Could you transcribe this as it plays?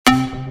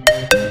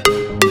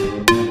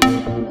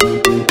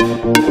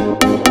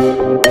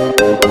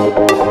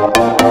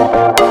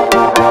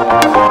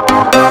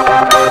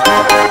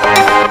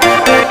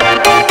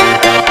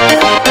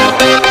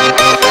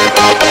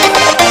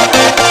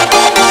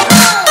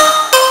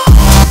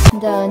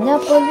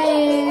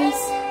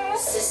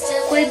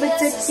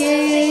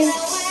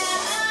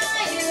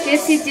cái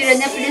xí chữ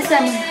này bây giờ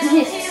mình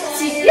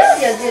xí tiêu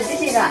giờ cái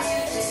gì cả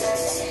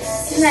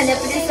này này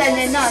bây giờ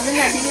này nọ nó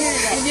là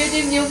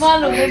đi nhiều quá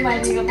rồi cái mày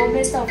thì có bao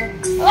nhiêu tàu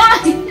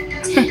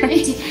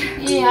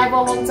ý hai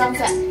bao bông trắng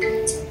sạch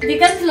đi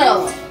cắt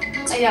lẩu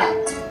ai à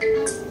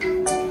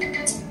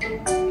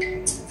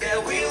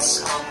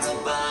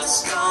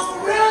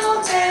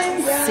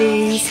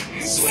see.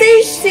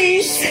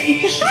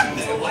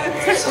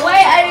 Why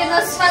are you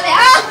not smiling?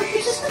 Ah!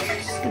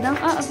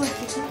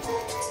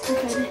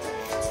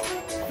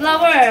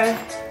 Flower.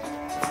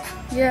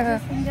 Yeah.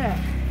 Finger.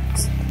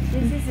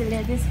 This is the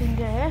lady's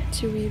finger.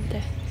 To weave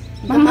there.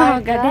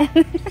 Mama got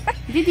it.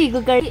 Didi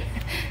go got it.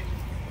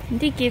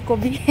 Didi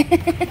kobi.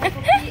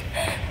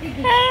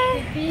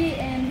 Kobi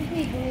and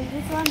Didi go.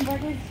 This one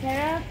what is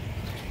carrot?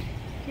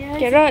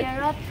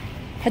 Carrot.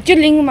 Hạt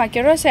linh mà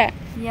carrot sẽ.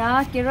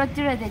 Yeah, carrot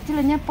chứ là để chứ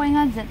là nhá point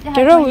ngang giật.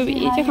 Carrot will be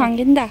chứ hàng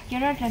kiến đã.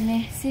 Carrot là nè,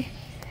 see.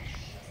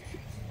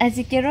 As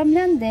the carrot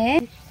lên đấy.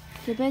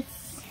 Cái bé.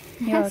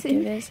 Yeah, cái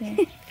bé sẽ.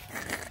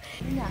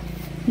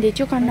 Để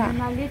chú con đã.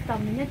 Mà lấy tầm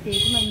nhất để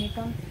của mình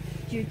con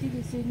chịu tí thì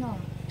xin nó.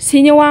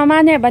 Xin yêu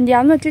mà nè, bạn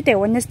giáo nó chú để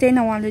Wednesday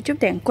nào rồi chú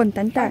để quần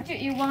tấn ta. Chú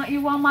yêu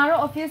mà rồi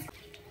office.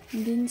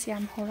 Din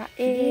siam hora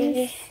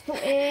Thu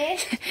e.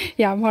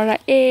 Yam hora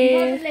e.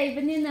 Nó lấy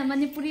bên này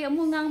Manipuri âm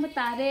hung ngang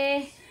bता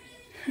re.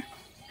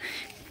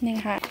 Nè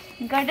hả?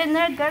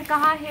 Gardener girl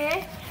कहाँ है?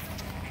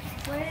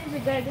 Where is the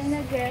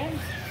gardener girl?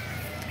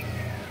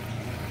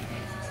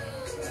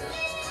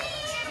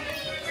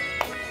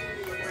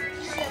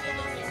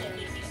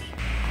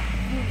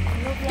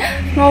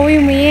 Ngồi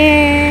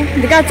mày,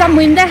 đi cả trăm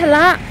mình đây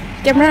hả?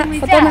 Camera,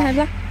 photo này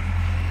hả?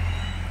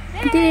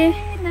 Đi.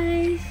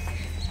 Nice.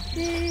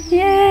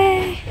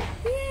 Yeah.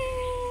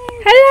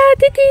 Hello,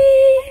 Titi.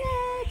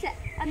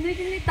 Anh nuôi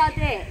cái tao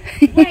thế.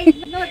 Why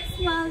not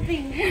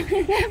smiling?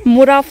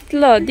 Muraf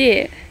lo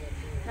đi.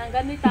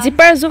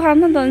 Zipper du hàng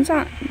nó đón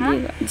sang.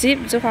 Zip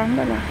du hàng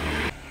đó là.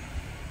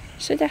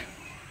 Sao đấy?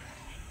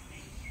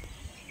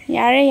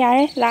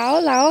 Yare,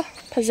 lão,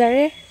 thật ra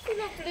đấy.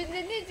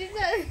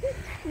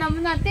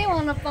 Nằm nãy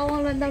hoàng là bao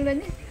hoàng là nằm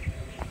lên.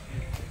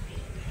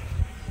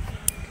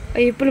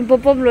 Ê,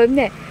 bom luôn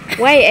nè.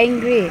 Why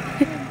angry?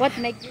 What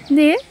make?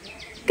 Nè,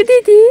 cái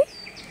Titi.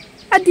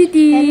 À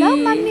Titi. Hello,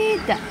 mommy.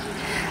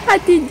 À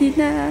Titi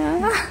na.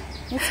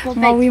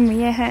 Mau đi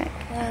mày hả?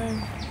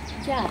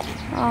 Dạ.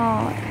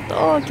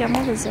 To cảm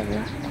ơn rất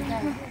là.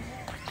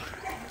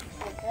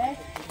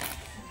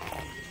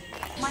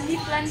 Money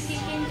plant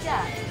kicking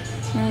cha.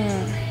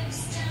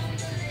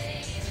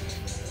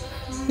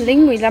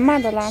 Lính người lắm mà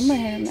đó lắm mà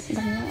hè mẹ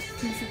đồng nó.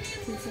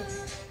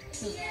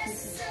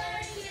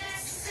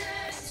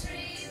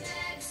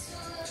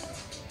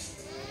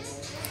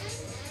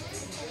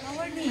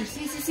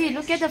 See,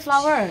 look at the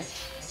flower.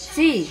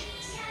 See.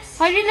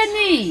 Hurry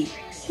Lenny.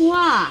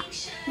 Wow.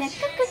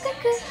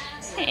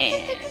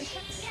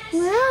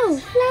 Wow,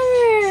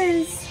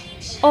 flowers.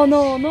 Oh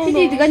no.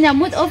 Thì cái nhà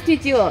mood off thì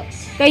chưa?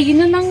 Cái gì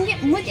nó năng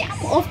mood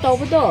off tàu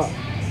bữa đó.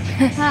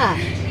 Ha.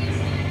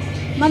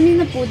 Mami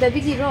nó phụ đại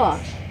gì rồi?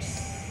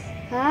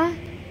 Hả?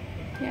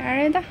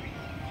 Dạ đó.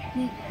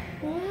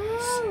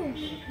 Wow.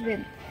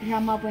 Bên nhà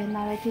mà bên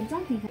nào lại thiên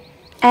trang thì.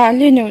 À,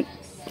 liên nhung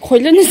khối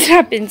lên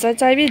ra bên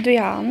trái bên đuôi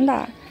hàm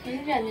đã.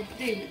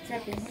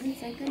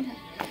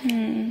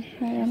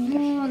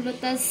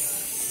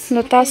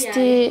 Lotus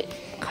thì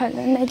khởi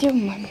lên này chứ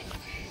mà.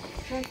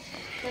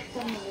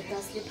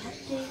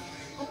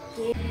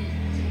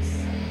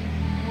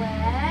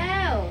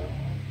 Wow.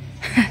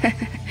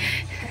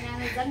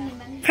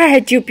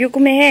 Phải chụp biểu của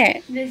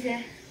mẹ.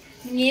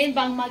 Nghe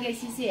bằng mà cái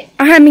gì?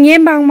 À, mình nghe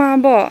bằng mà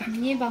bỏ.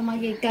 Nghe bằng mà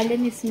cái cái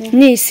lên smell.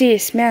 Nè, see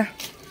smell.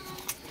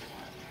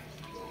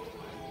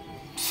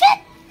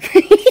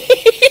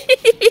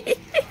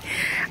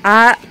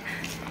 À.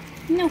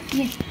 No,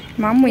 nè.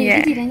 Má mùi à.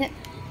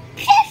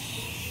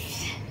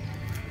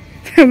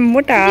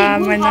 Mút à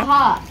mà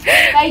nó.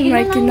 Cái nó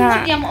nó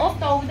tiêm ốp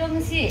tàu đâu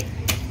cái gì?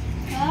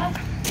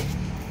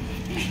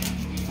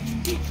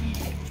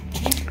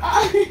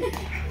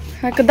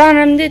 Cái đó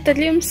làm gì ta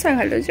liếm sang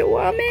hả chứ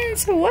wow man,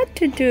 so what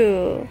to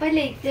do? Phải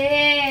lấy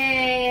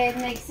thế,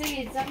 next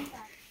gì chẳng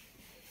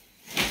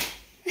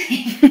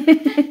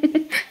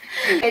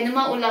cái nó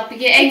mà ulap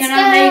cái anh nó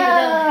hay cái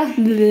đó.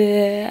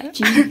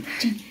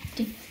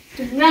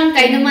 Ngang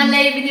cái nó mà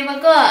lấy bên mà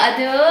có,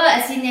 ado,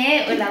 asin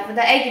này ulap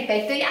đó, anh cái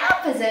bag tôi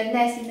áp phải giờ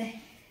này asin này.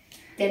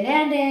 Thế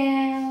này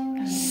đeo.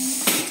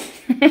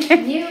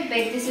 New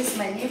bag, this is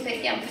my new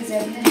bag, áp phải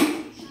giờ này.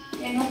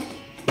 Em không?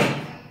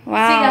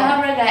 Wow. Sige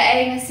habraga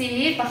ay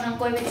si pakang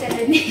koy mit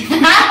salani.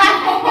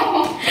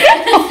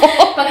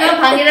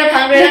 Pakang pangira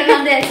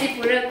lang de si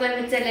pura koy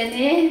mit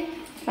salani.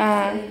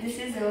 This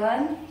is the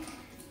one.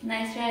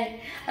 Nice, right?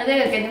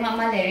 Ada cái nó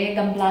mama lấy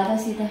gambla đó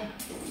xí ta.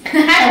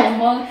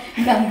 Mama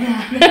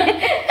gambla.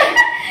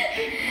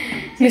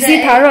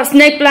 Missy tharo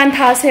snake plant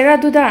tha sera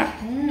tu da.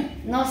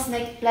 No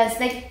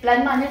snake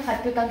plant mà nó khát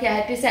tu càng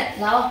cái tu set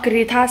lao.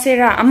 Kri tha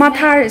sera ama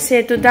tha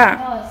se tu da.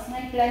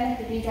 Snake plant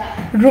tu đi da.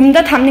 Room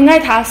da tham ni ngai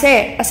tha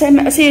se.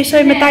 Ase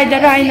soi me tai da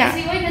rai na.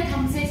 Si oi na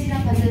tham se si na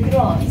phazat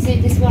bro. See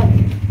this one.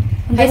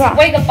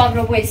 Wait the bug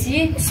away.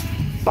 See.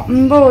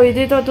 Boy,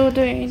 they don't do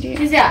it.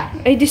 Is that?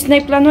 I this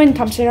snake plant when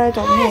comes right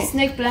on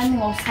Snake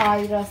plant of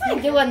size.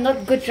 You are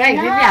not good, right?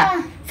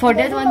 Yeah. For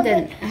that one,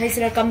 then this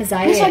one is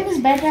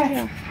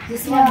better.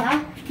 This one, huh?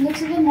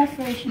 Looks a bit more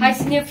fresh. High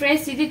senior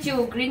fresh, see the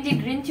two green tea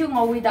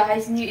ngồi with the high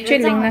senior.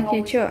 Chilling like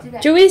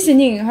it. Joey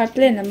singing her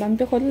plane and mum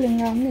to hold in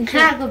round.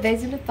 Ha, go back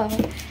to the power.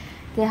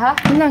 They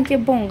have not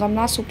get bong, I'm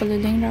not super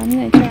living round.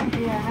 yeah,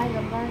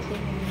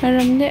 I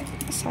run the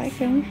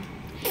cycle.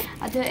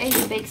 I do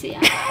 8 bakes. Yeah,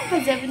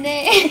 oh,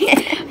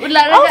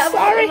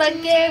 sorry.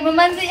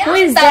 Who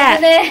is that?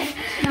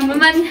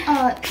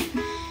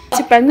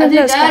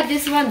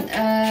 This one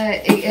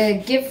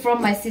gift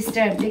from my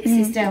sister, big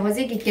sister. Was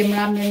it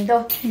camera man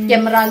do?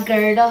 Camera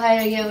girl do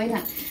hay yo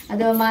na.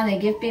 Ado ma na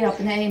gift pi up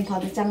na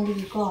Imphal chang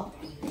di ko.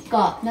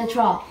 Ko na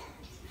draw.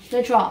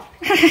 The draw.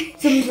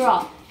 Some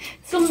draw.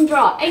 Some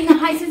draw. Ai na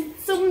hay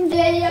some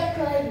de ya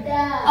ko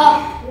da. Oh.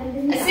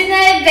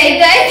 Sinai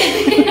baby.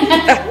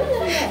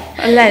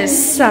 Let's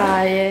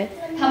say.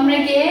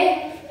 Hamrege.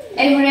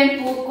 Ai horen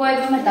pu koi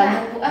ba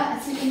mata pu a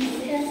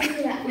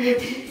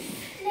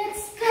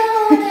Let's go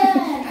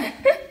then.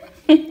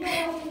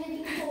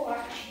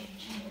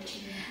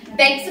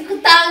 Bags ko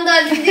tang do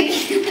di.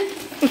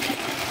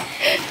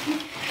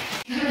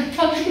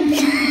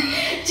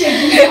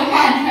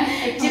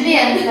 Actually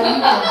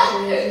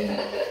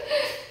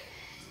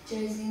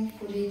Jersey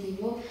puli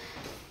dibo.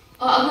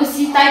 Oh, aku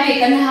si tai be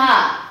kan ha.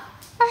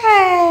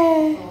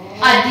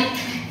 Adit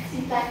si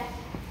tai.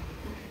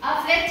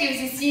 After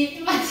you si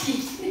mati.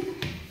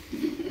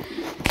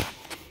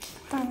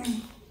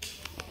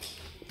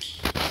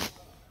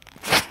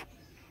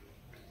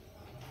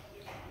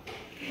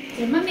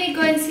 Mommy,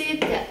 go and see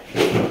it.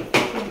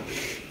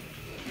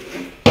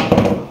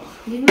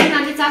 You know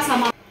not to talk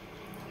some.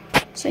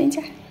 So in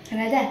here.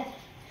 Right there.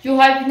 You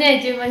have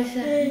net, you want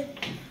to.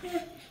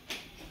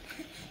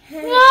 No.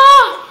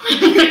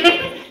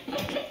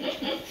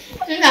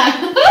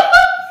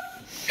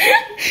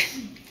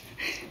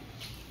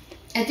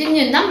 I think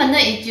you number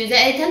not eat you.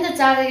 I tend to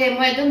tell again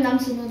why I don't numb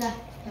to know that.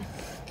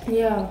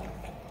 Yeah.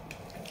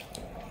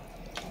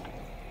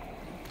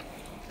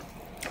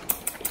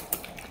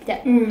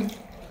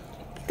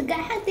 The guy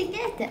had to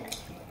get it.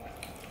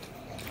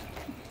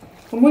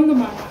 Come on,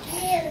 come on.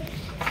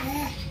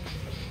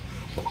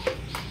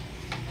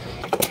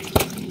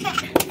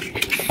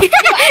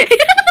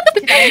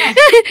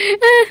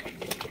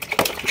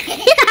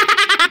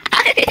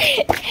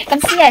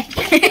 Come see it.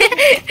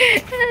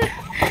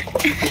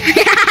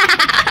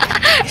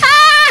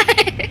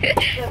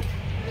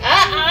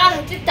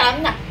 Chứ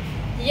tắm nè.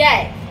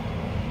 Yeah.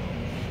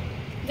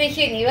 Vì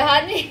chuyện gì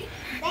vậy đi.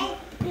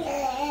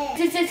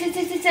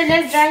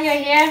 Let's dry your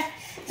hair.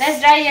 Let's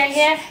dry your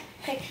hair.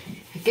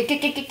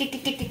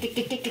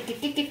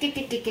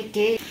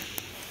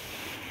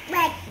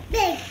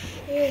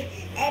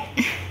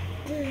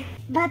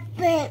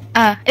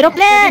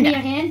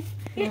 Aeroplane.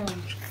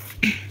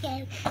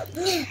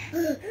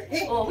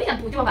 Oh, we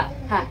làm bù cho bà.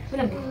 Hả? We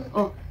làm bù.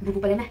 Oh, bù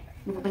bù bà lên này.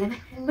 Bù bù bà lên này.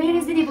 Where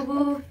is the bù bù?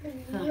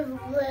 Bù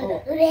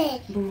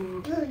bù.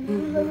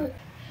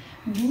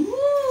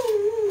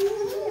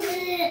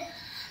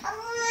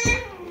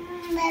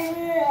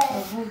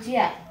 Bù chi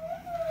à?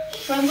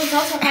 Con bù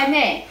sáu khai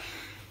nè.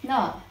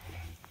 No.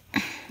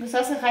 Bù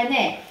sáu khai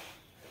nè.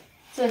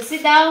 So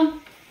sit down.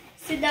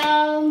 Sit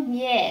down.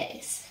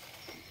 Yes.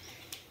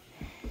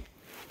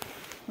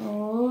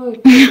 Oh.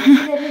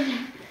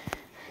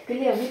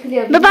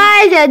 Bye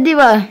bye, Daddy.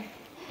 Bye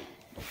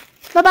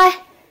bye.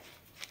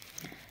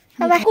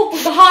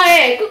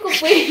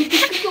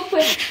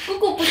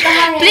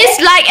 Please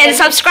like and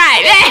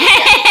subscribe.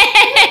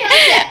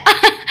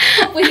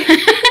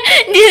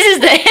 This is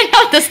the end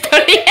of the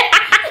story.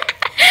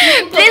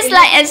 Please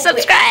like and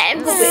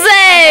subscribe.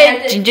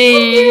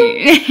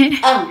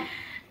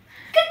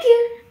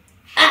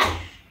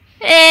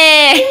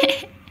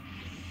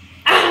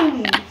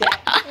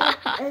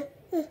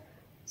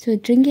 So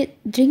drink it,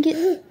 drink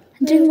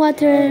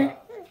water.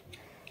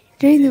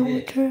 Drink the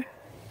water.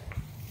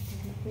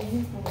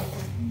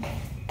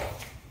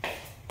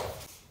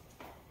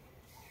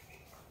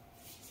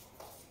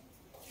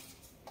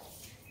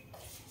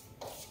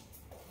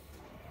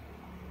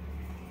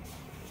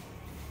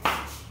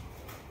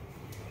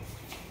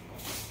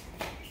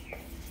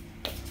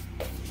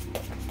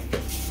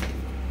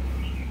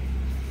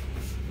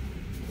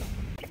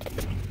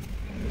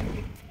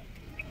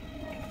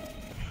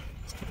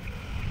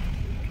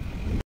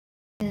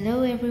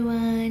 Hello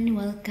everyone,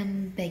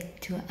 welcome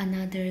back to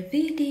another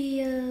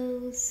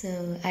video.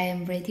 So I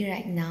am ready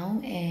right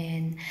now,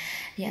 and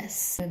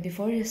yes,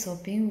 before the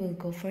shopping we'll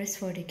go first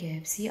for the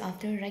KFC.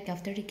 After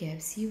the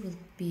KFC we'll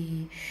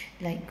be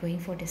like going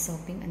for the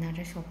shopping,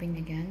 another shopping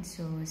again.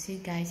 So see you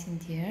guys in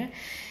here.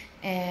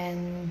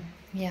 And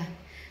yeah,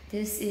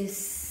 this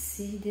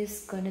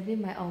is gonna be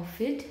my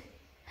outfit.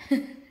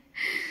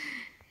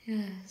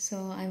 Yeah,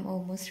 so I'm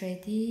almost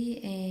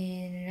ready,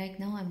 and right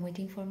now I'm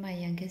waiting for my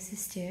youngest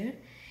sister.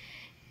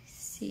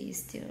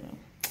 She's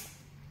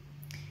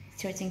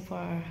searching for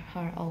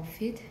her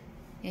outfit,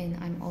 and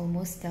I'm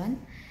almost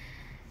done.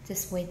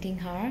 Just waiting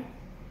her.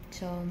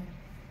 So,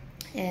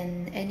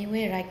 and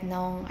anyway, right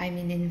now I'm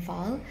in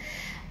Imphal.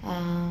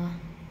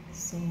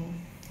 So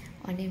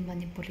only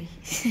Manipuri.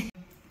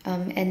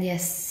 And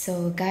yes,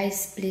 so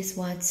guys, please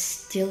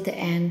watch till the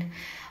end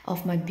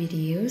of my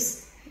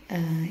videos.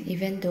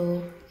 Even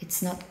though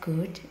it's not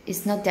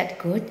that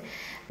good.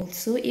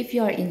 Also, if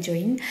you are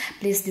enjoying,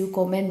 please do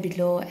comment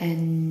below,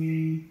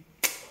 and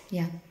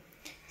yeah.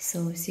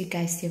 So see you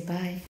guys here.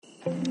 Bye.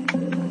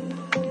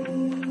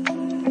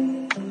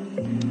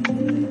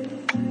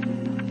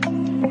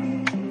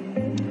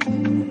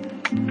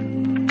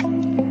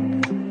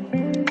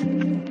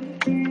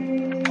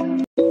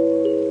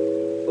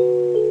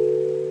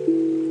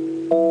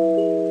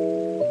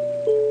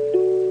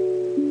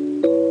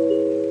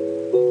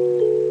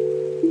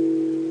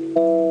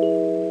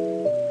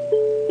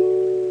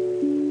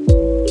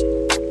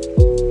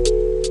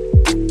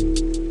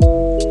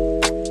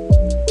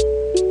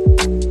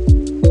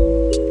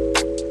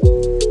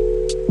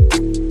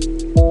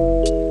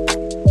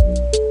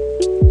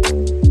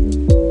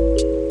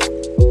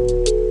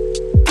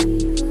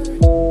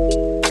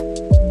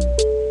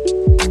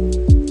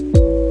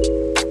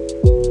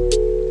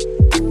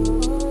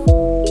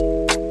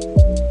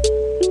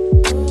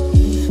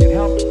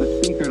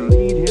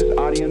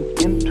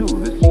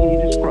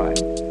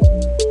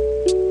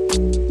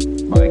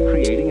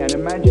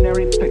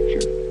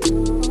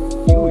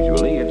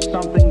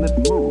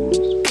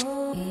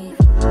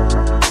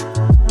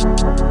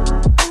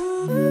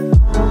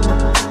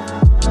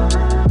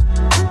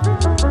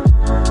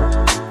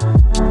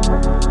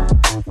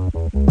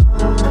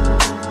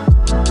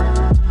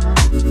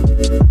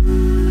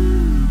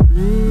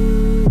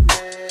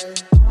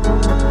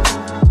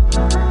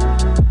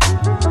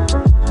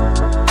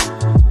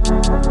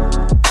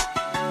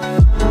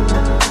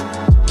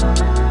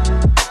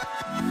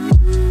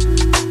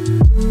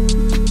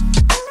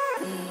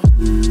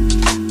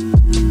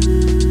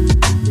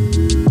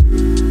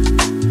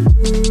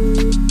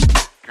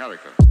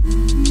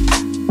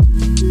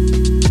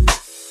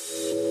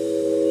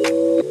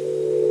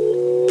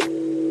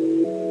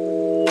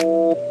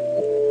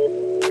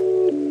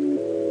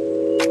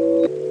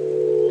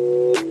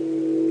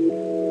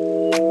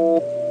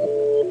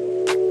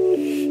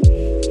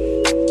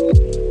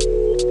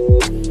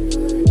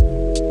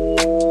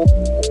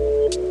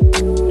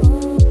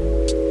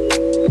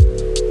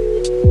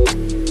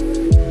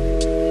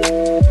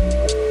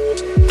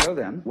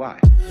 Why?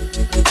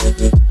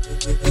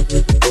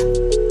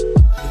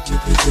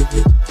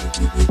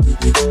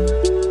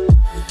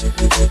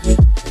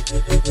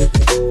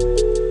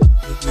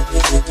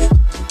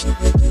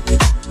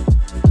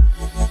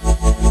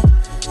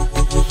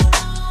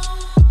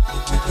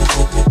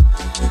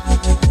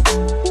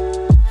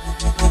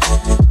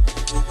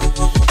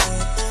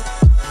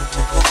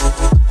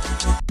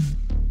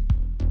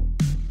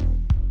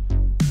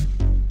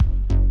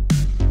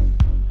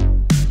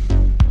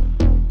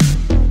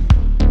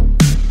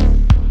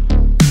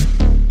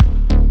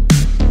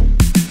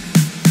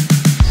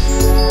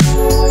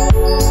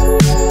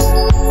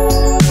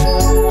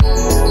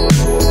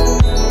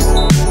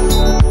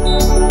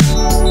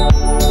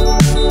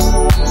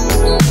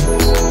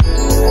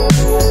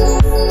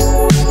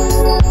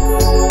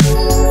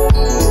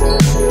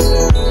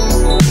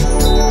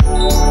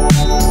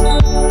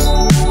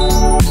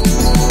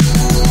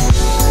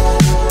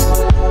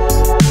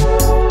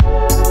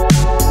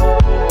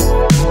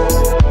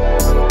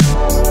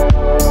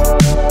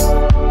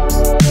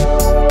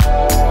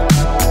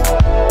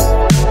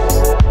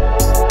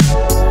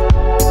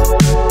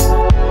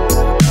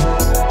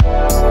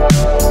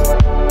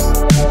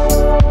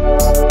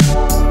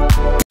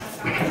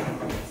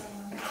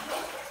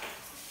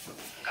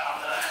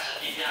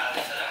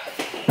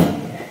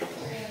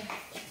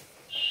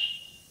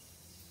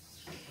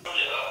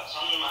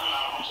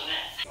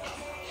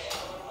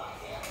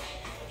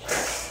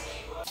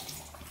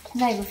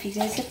 Này của phía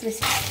rất là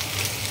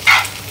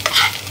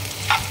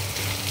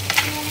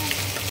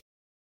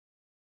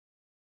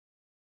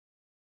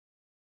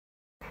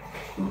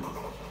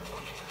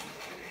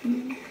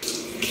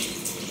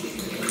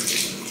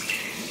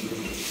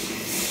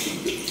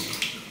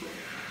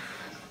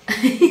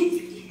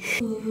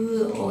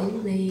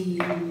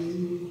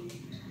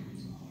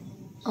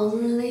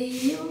only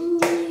you,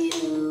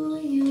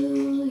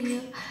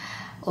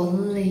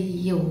 only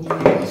you.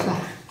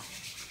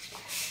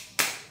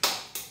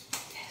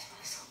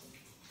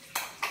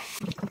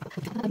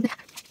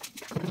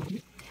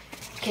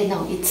 Okay,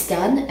 now it's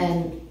done,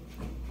 and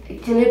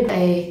actually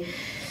I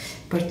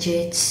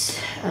purchased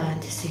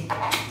this thing.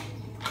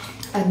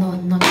 No,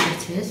 not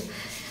purchase.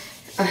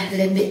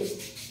 Let me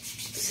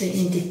say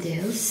in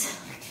details,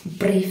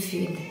 brief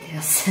you in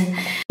details.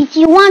 If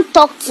you want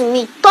talk to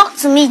me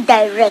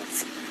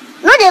direct.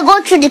 No, they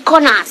go through the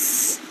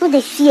corners. No,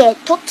 they fear.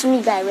 Talk to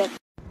me direct.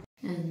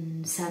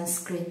 And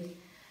sunscreen.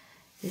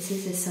 This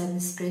is a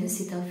sunscreen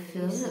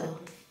Cetaphil.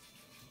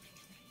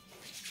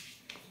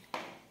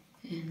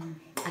 and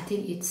I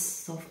think it's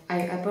soft.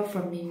 I bought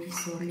from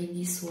Miniso.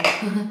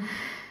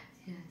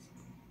 Yes,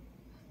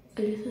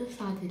 a little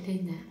soft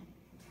now.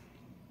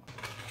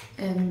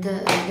 And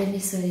let me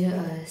show you.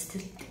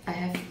 Still, I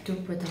have 2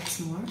 products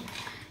more.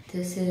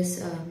 This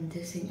is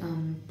this thing,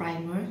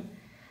 primer,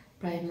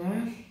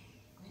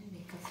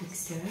 makeup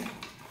fixer.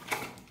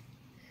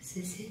 This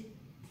is it.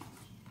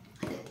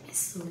 Let me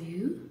show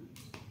you.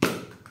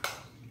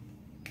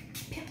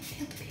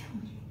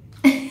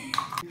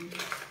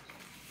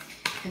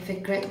 Have a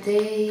great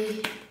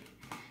day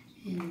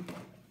and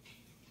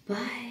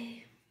bye.